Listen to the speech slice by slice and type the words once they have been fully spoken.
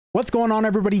What's going on,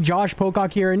 everybody? Josh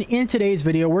Pocock here, and in today's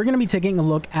video we're going to be taking a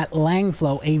look at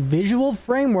Langflow, a visual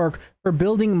framework for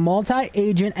building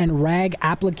multi-agent and RAG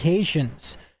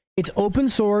applications. It's open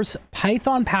source,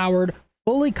 Python powered,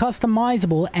 fully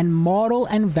customizable, and model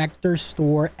and vector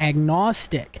store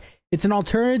agnostic. It's an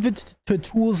alternative to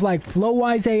tools like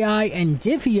FlowiseAI and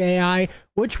GoHighLevel,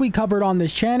 which we covered on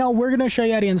this channel. We're going to show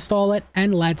you how to install it,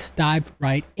 and let's dive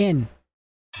right in.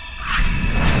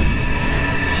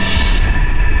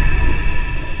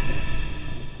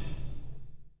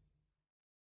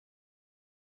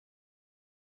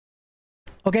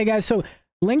 Okay, guys, so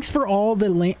links for all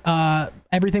the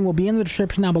everything will be in the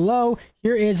description down below.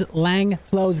 Here is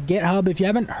Langflow's GitHub. If you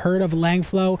haven't heard of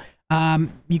Langflow,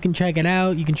 you can check it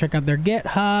out. You can check out their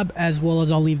GitHub, as well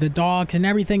as I'll leave the docs and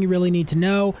everything you really need to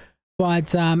know. But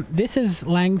this is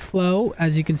Langflow,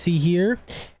 as you can see here,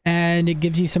 and it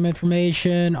gives you some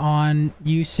information on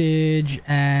usage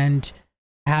and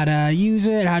how to use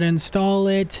it, how to install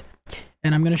it.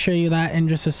 And I'm going to show you that in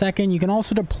just a second. You can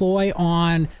also deploy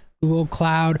on Google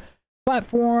Cloud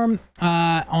Platform,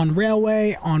 on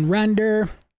Railway, on Render,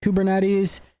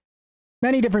 Kubernetes,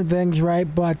 many different things, right?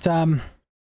 But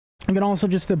you can also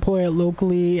just deploy it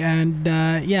locally, and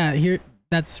yeah, here,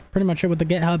 that's pretty much it with the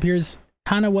GitHub. Here's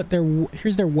kind of what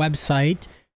here's their website.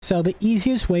 So the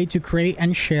easiest way to create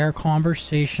and share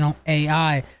conversational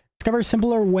AI. Discover a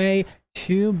simpler way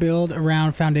to build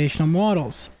around foundational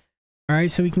models. All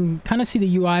right, so we can kind of see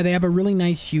the UI. They have a really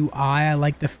nice UI. I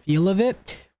like the feel of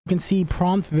it. You can see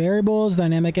prompt variables,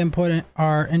 dynamic input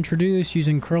are introduced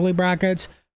using curly brackets,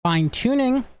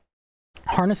 fine-tuning,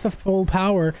 harness the full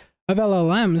power of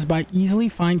LLMs by easily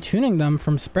fine-tuning them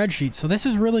from spreadsheets. So this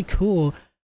is really cool.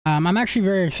 I'm actually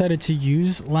very excited to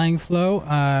use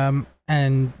Langflow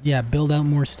and yeah, build out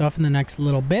more stuff in the next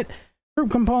little bit. Group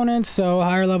components, so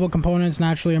higher level components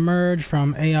naturally emerge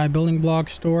from AI building block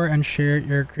store and share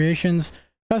your creations.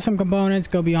 Custom components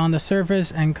go beyond the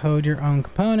surface and code your own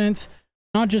components.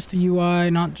 Not just the UI,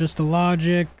 not just the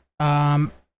logic.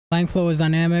 Langflow is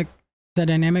dynamic. It's a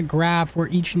dynamic graph where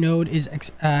each node is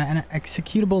an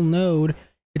executable node.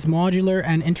 It's modular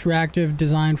and interactive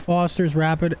design, fosters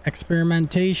rapid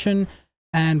experimentation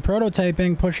and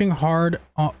prototyping, pushing hard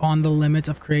on the limits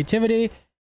of creativity.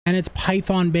 And it's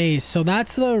Python based. So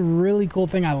that's the really cool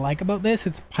thing I like about this.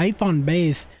 It's Python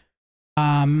based.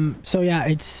 So yeah,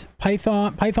 it's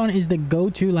Python. Python is the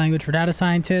go-to language for data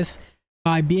scientists.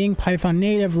 By being Python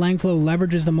native, Langflow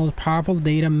leverages the most powerful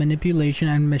data manipulation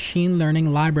and machine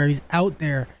learning libraries out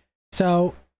there.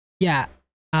 So yeah,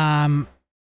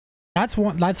 that's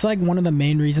like one of the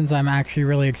main reasons I'm actually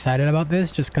really excited about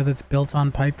this, just because it's built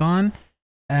on Python.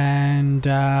 And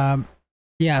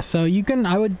yeah, so you can,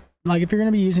 I would like, if you're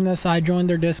going to be using this, I joined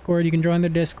their Discord. You can join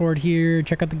their Discord here,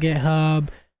 check out the GitHub,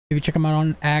 maybe check them out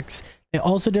on X. They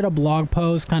also did a blog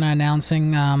post kind of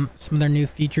announcing some of their new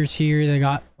features here. They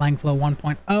got Langflow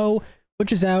 1.0,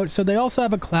 which is out. So they also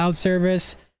have a cloud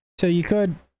service. So you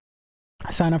could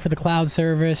sign up for the cloud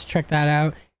service. Check that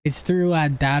out. It's through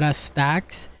Data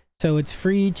Stacks. So it's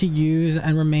free to use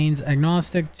and remains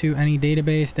agnostic to any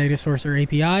database, data source, or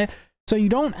API. So you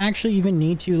don't actually even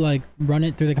need to like run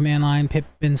it through the command line, pip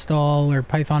install or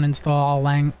Python install,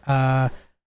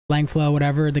 Langflow,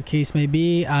 whatever the case may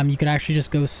be. You could actually just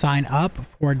go sign up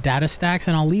for Data Stacks,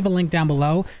 and I'll leave a link down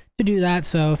below to do that.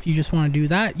 So if you just want to do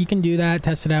that, you can do that,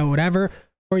 test it out, whatever,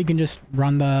 or you can just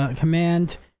run the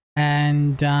command.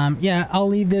 And yeah, I'll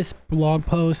leave this blog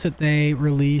post that they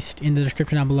released in the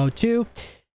description down below too.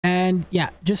 And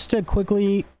yeah, just to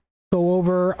quickly go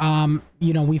over,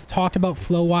 you know, we've talked about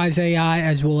FlowiseAI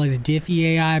as well as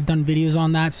GoHighLevel. I've done videos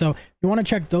on that. So if you want to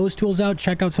check those tools out,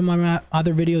 check out some of my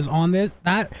other videos on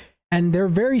that. And they're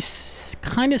very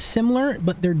kind of similar,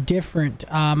 but they're different.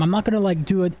 I'm not going to like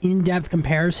do an in-depth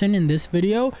comparison in this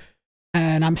video.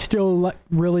 And I'm still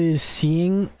really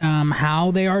seeing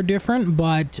how they are different.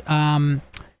 But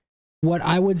what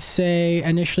I would say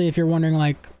initially, if you're wondering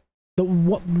like,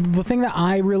 the thing that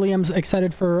I really am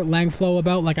excited for Langflow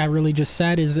about, like I really just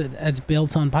said, is it's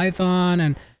built on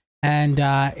Python, and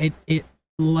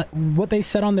what they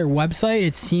said on their website,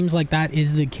 it seems like that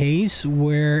is the case,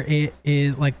 where it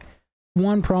is like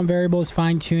one prompt variable is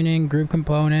fine-tuning group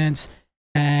components,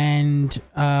 and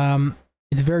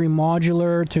it's very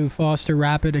modular to foster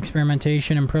rapid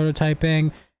experimentation and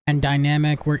prototyping, and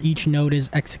dynamic where each node is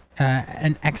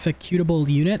an executable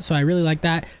unit. So I really like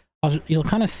that. You'll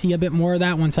kind of see a bit more of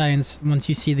that once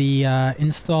you see the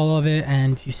install of it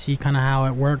and you see kind of how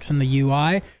it works in the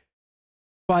UI.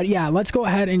 But yeah, let's go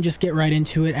ahead and just get right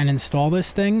into it and install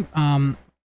this thing.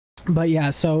 But yeah,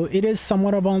 so it is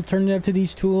somewhat of an alternative to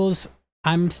these tools.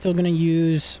 I'm still going to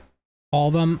use all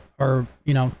of them, or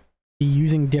be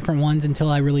using different ones until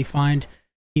I really find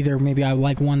either maybe I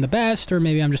like one the best, or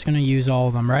maybe I'm just going to use all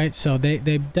of them, right? So they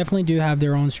definitely do have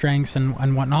their own strengths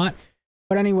and whatnot.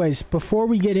 But anyways, before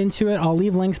we get into it, I'll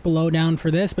leave links below down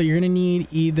for this, but you're going to need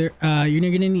either you're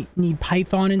going to need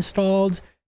Python installed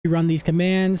to run these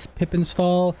commands, pip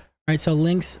install, right? So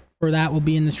links for that will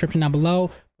be in the description down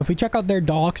below. If we check out their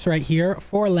docs right here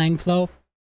for Langflow,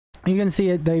 you can see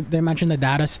it. They mentioned the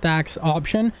data stacks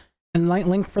option, and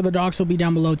link for the docs will be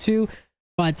down below too.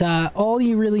 But all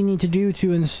you really need to do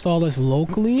to install this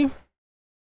locally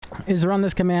is run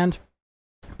this command,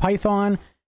 Python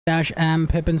 -m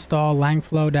pip install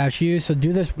langflow-u. So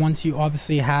do this once you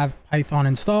obviously have Python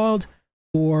installed,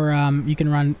 or you can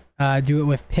run do it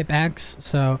with pipx.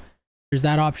 So there's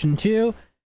that option too.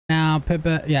 Now pip,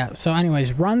 yeah. So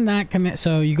anyways, run that command.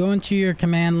 So you go into your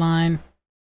command line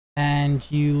and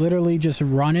you literally just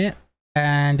run it,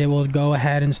 and it will go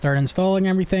ahead and start installing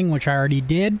everything, which I already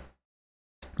did.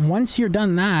 Once you're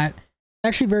done that, it's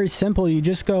actually very simple. You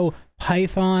just go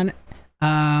Python.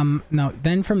 No,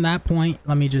 then from that point,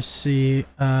 let me just see.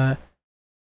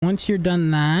 Once you're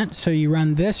done that, so you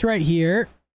run this right here,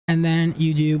 and then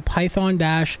you do Python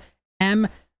 -m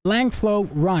Langflow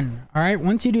run. All right.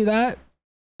 Once you do that,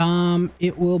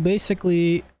 it will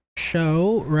basically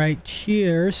show right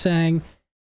here saying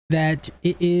that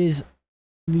it is,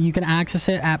 you can access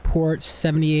it at port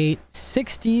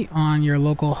 7860 on your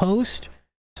local host.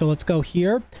 So let's go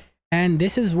here, and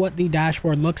this is what the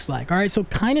dashboard looks like. All right, so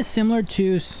kind of similar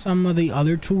to some of the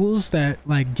other tools that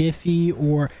like Diffie,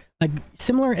 or like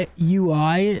similar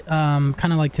UI,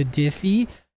 kind of like to Diffie,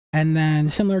 and then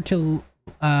similar to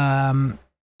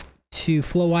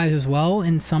Flowise as well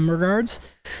in some regards.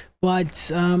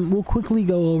 But we'll quickly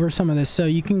go over some of this. So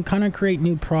you can kind of create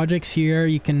new projects here.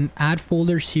 You can add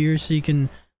folders here, so you can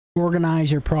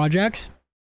organize your projects.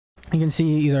 You can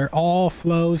see either all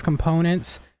flows,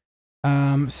 components.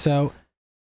 So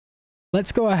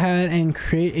let's go ahead and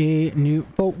create a new,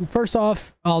 well, first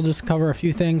off, I'll just cover a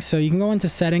few things. So you can go into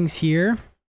settings here,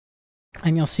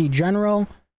 and you'll see general,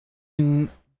 and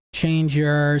change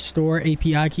your store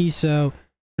API key. So if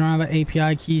you don't have an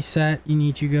API key set, you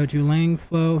need to go to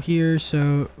Langflow here.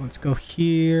 So let's go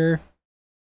here.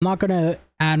 I'm not going to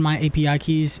add my API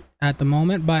keys at the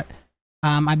moment, but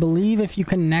I believe if you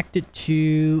connect it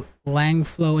to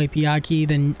Langflow API key,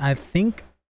 then I think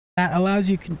that allows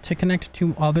you to connect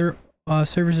to other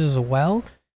services as well.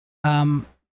 Not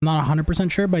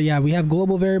 100% sure, but yeah, we have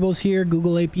global variables here,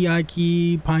 Google API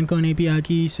key, Pinecone API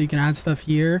key, so you can add stuff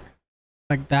here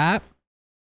like that.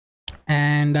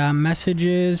 And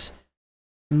messages,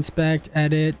 inspect,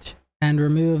 edit, and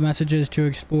remove messages to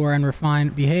explore and refine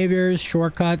behaviors.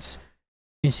 Shortcuts,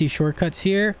 you can see shortcuts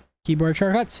here, keyboard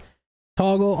shortcuts.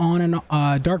 Toggle on and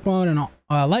dark mode and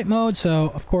light mode.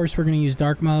 So of course we're going to use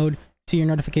dark mode. See your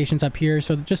notifications up here.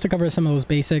 So just to cover some of those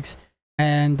basics.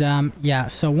 And yeah,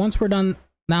 so once we're done,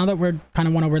 now that we're kind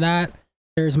of went over that,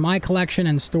 there's my collection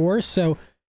and store. So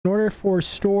in order for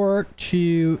store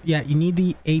to, yeah, you need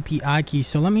the API key.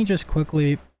 So let me just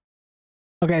quickly,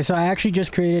 okay, so I actually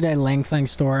just created a Langflow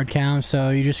store account. So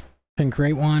you just can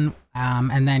create one,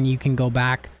 and then you can go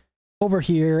back over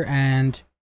here and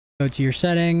go to your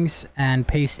settings and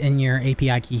paste in your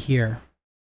API key here.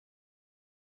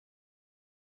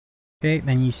 Okay,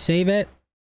 then you save it.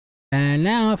 And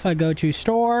now if I go to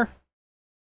store,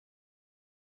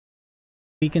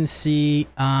 we can see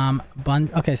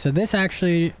okay, so this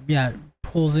actually, yeah,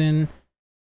 pulls in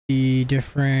the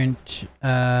different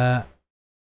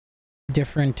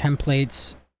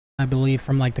templates, I believe,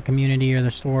 from like the community or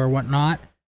the store or whatnot.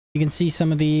 You can see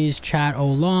some of these: Chat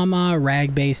Llama,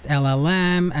 RAG-based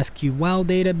LLM, SQL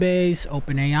database,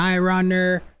 OpenAI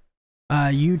runner,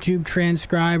 YouTube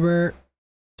transcriber.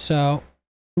 So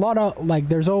a lot of, like,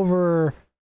 there's over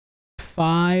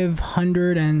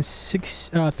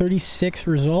 536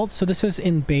 results. So this is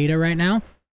in beta right now.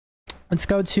 Let's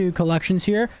go to collections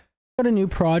here. Go to new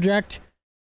project.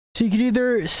 So you could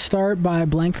either start by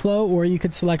Langflow, or you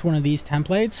could select one of these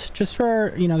templates. Just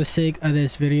for, you know, the sake of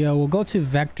this video, we'll go to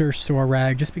vector store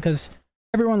rag, just because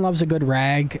everyone loves a good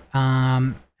rag.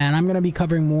 And I'm going to be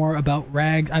covering more about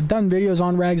rags. I've done videos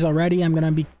on rags already. I'm going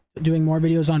to be doing more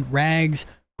videos on rags,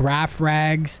 graph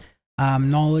rags,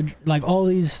 knowledge, like all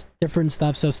these different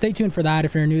stuff. So stay tuned for that.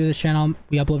 If you're new to this channel,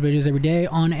 we upload videos every day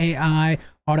on AI,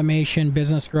 automation,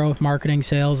 business growth, marketing,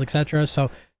 sales, etc.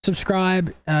 So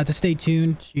subscribe to stay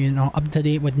tuned, you know, up to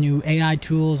date with new AI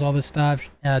tools, all this stuff,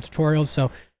 tutorials.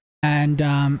 So, and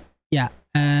yeah,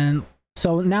 and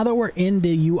so now that we're in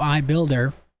the UI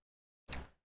builder,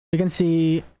 you can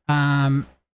see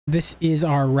this is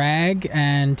our rag,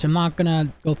 and I'm not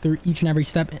gonna go through each and every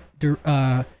step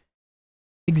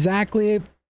exactly,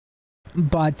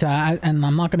 but and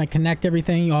I'm not gonna connect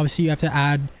everything. Obviously, you have to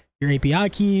add your API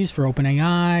keys for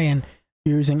OpenAI, and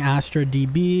using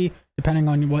AstraDB, depending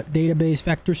on what database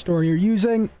vector store you're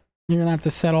using, you're gonna have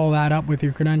to set all that up with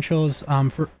your credentials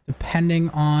for depending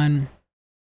on,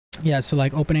 yeah. So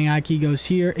like OpenAI key goes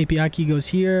here, API key goes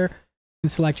here. You can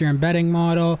select your embedding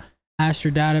model,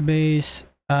 Astra database,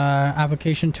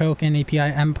 application token, API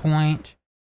endpoint.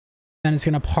 Then it's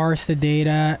gonna parse the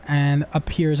data, and up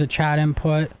here is a chat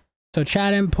input. So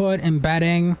chat input,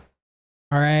 embedding,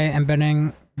 all right,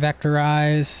 embedding,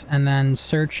 vectorize, and then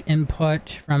search input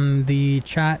from the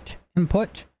chat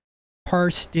input,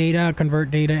 parse data,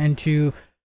 convert data into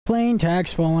plain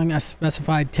text following a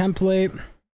specified template.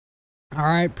 All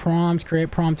right, prompts,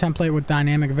 create prompt template with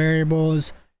dynamic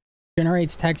variables,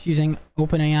 generates text using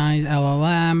OpenAI's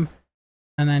LLM,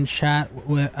 and then chat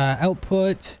with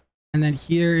output. And then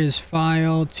here is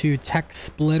file to text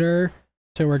splitter.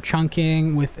 So we're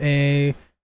chunking with a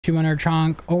 200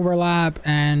 chunk overlap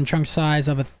and chunk size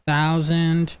of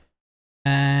 1,000.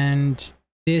 And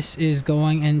this is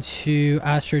going into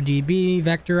AstraDB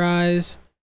vectorized.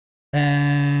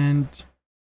 And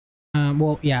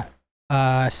well, yeah,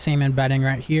 same embedding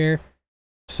right here.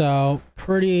 So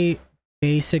pretty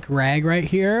basic rag right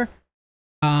here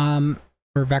for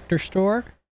vector store.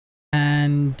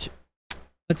 And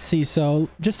let's see, so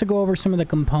just to go over some of the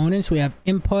components, we have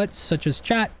inputs such as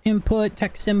chat input,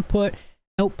 text input,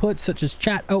 output such as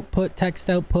chat output, text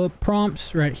output,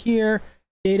 prompts right here,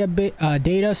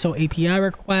 data, so API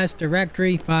request,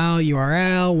 directory, file,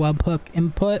 URL, webhook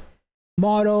input,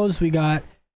 models, we got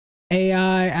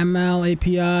AI, ML,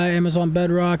 API, Amazon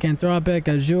Bedrock, Anthropic,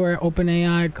 Azure,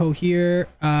 OpenAI, Cohere,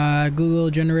 Google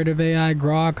Generative AI,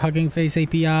 Grok, Hugging Face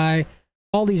API,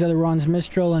 all these other ones,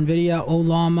 Mistral, NVIDIA,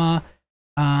 Ollama,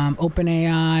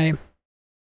 OpenAI,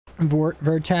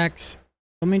 Vertex.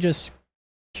 Let me just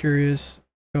curious,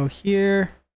 go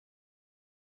here,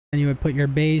 and you would put your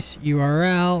base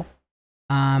URL.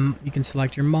 You can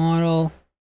select your model,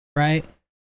 right?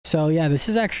 So yeah, this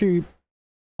is actually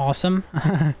awesome.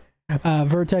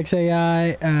 Vertex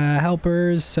AI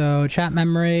helpers, so chat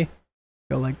memory,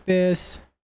 go like this.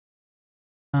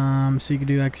 So you can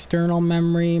do external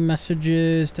memory,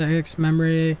 messages, text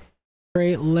memory,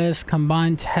 create list,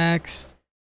 combine text,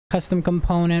 custom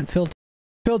component,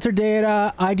 filter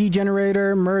data, ID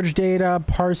generator, merge data,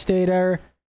 parse data,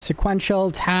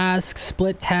 sequential tasks,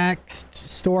 split text,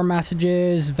 store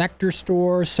messages, vector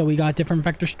store. So we got different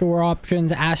vector store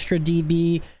options,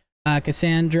 AstraDB,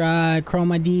 Cassandra,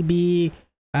 ChromaDB,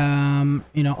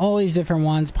 you know, all these different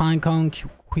ones, Pinecone,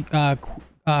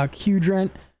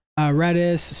 Qdrant,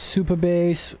 Redis,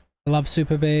 Supabase. I love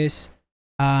Supabase.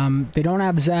 They don't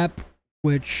have Zep,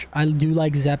 which I do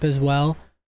like Zep as well.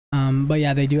 But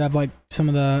yeah, they do have like some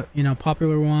of the, you know,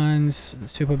 popular ones,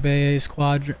 Supabase,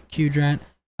 Qdrant,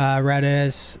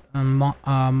 Redis,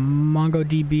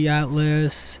 MongoDB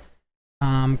Atlas,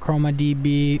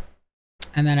 ChromaDB,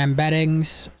 and then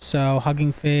embeddings, so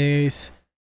Hugging Face,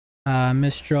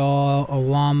 Mistral,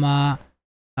 Ollama,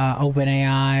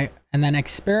 OpenAI, and then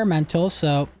experimental.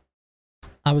 So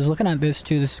I was looking at this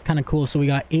too. This is kind of cool. So we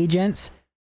got agents.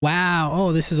 Wow.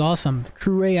 Oh, this is awesome.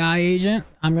 Crew AI agent.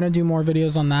 I'm going to do more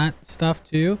videos on that stuff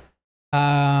too.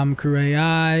 Crew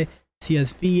AI,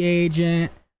 CSV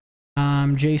agent,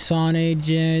 JSON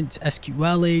agent,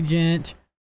 SQL agent,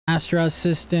 Astra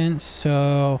assistant.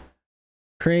 So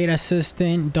create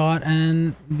assistant dot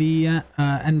env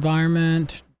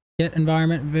environment, get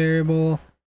environment variable,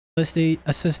 list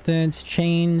assistants,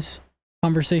 chains,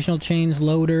 conversational chains,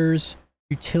 loaders,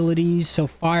 utilities. So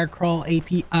Firecrawl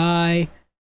API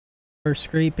for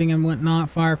scraping and whatnot,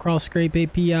 Firecrawl scrape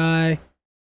API,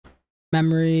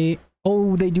 memory.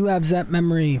 Oh, they do have Zep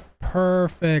memory.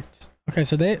 Perfect. Okay,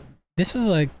 so this is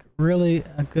like really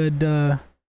a good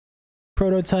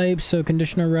prototype. So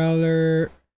conditional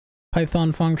router,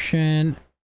 Python function,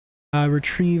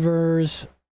 retrievers,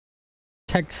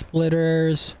 text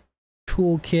splitters,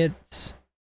 toolkits,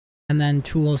 and then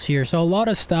tools here. So a lot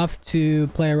of stuff to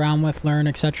play around with, learn,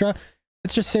 etc.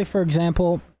 Let's just say, for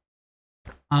example,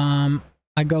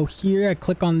 I go here, I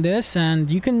click on this, and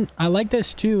you can, I like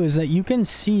this too, is that you can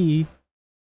see,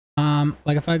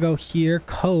 like if I go here,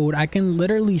 code, I can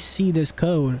literally see this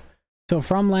code. So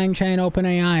from LangChain,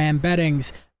 OpenAI,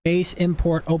 embeddings, base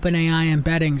import, OpenAI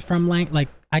embeddings, from like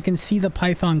I can see the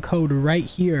Python code right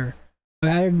here.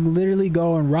 I literally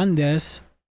go and run this,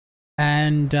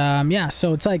 and yeah,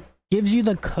 so it's like gives you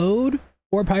the code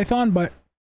for Python, but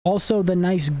also the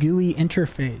nice GUI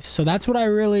interface. So that's what I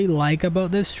really like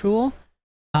about this tool.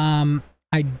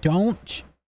 I don't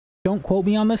quote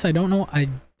me on this. I don't know. I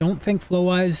don't think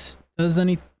Flowise does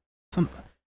I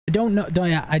don't know.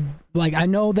 Yeah, I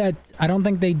know that I don't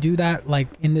think they do that like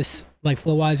in this, like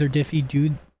Flowise or Diffie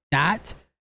do that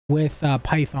with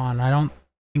Python. I don't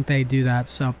think they do that.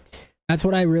 So that's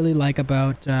what I really like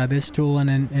about this tool.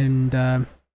 And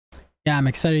yeah, I'm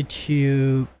excited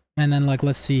to, and then like,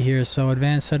 let's see here. So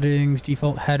advanced settings,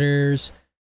 default headers,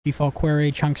 default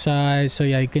query, chunk size. So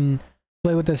yeah, you can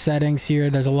play with the settings here.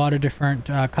 There's a lot of different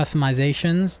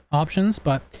customizations options,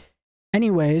 but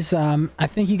anyways, I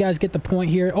think you guys get the point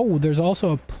here. Oh, there's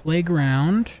also a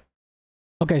playground.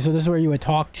 Okay, so this is where you would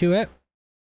talk to it,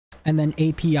 and then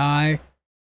API.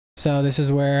 So this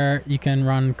is where you can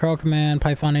run curl command,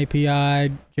 Python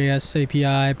API, JS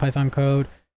API, Python code,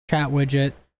 chat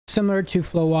widget, similar to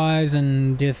Flowise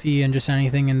and Diffie and just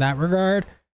anything in that regard.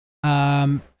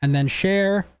 And then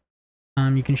share.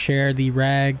 You can share the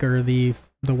reg or the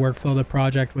workflow of the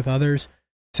project with others.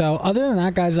 So other than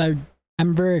that, guys, I'm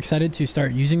very excited to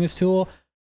start using this tool.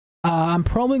 I'm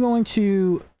probably going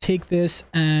to take this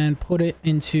and put it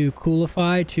into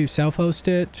Coolify to self-host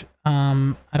it.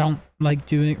 I don't like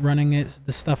running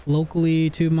the stuff locally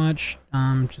too much.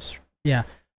 Just yeah.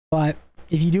 But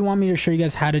if you do want me to show you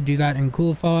guys how to do that in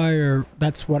Coolify, or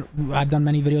that's what I've done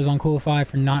many videos on Coolify.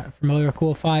 If you're not familiar with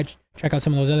Coolify, check out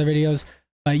some of those other videos.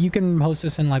 But you can host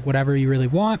this in like whatever you really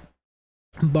want.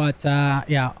 But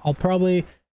yeah, I'll probably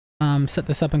set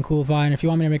this up in Coolify, and if you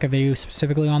want me to make a video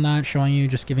specifically on that, showing you,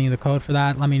 just giving you the code for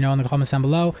that, let me know in the comments down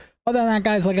below. Other than that,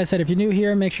 guys, like I said, if you're new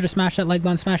here, make sure to smash that like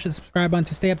button, smash that subscribe button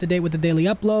to stay up to date with the daily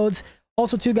uploads.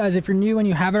 Also too, guys, if you're new and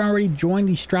you haven't already joined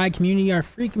the Stride community, our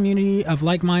free community of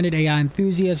like-minded AI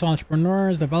enthusiasts,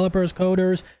 entrepreneurs, developers,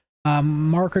 coders,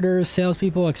 marketers,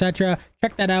 salespeople, etc.,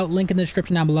 check that out. Link in the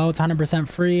description down below. It's 100%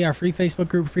 free. Our free Facebook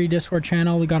group, free Discord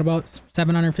channel. We got about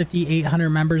 750, 800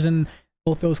 members in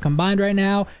both those combined right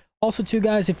now. Also too,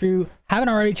 guys, if you haven't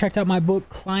already checked out my book,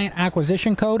 Client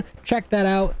Acquisition Code, check that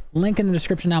out. Link in the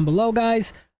description down below,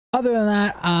 guys. Other than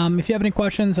that, if you have any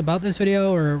questions about this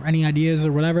video or any ideas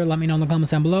or whatever, let me know in the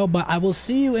comments down below. But I will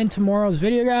see you in tomorrow's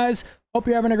video, guys. Hope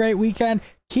you're having a great weekend.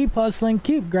 Keep hustling,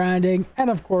 keep grinding,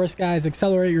 and of course, guys,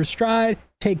 accelerate your stride.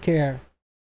 Take care.